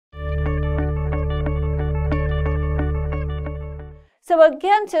So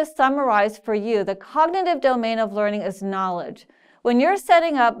again, to summarize for you, the cognitive domain of learning is knowledge. When you're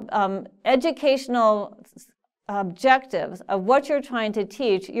setting up educational objectives of what you're trying to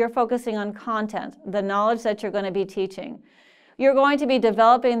teach, you're focusing on content, the knowledge that you're going to be teaching. You're going to be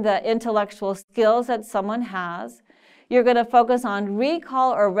developing the intellectual skills that someone has. You're going to focus on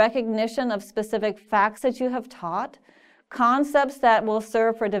recall or recognition of specific facts that you have taught, concepts that will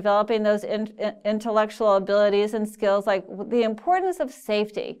serve for developing those intellectual abilities and skills, like the importance of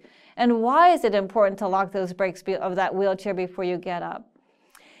safety. And why is it important to lock those brakes of that wheelchair before you get up?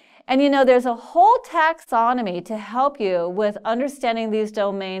 And you know, there's a whole taxonomy to help you with understanding these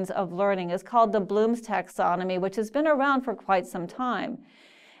domains of learning. It's called the Bloom's taxonomy, which has been around for quite some time.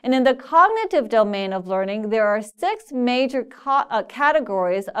 And in the cognitive domain of learning, there are 6 major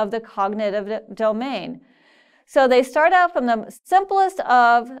categories of the cognitive domain. So they start out from the simplest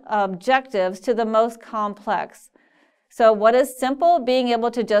of objectives to the most complex. So what is simple? Being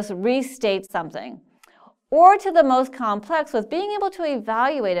able to just restate something. Or to the most complex with being able to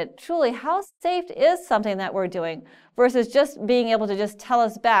evaluate it. Truly, how safe is something that we're doing versus just being able to just tell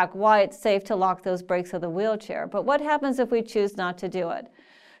us back why it's safe to lock those brakes of the wheelchair. But what happens if we choose not to do it?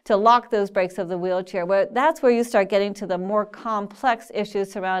 To lock those brakes of the wheelchair, that's where you start getting to the more complex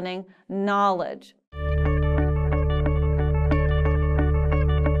issues surrounding knowledge.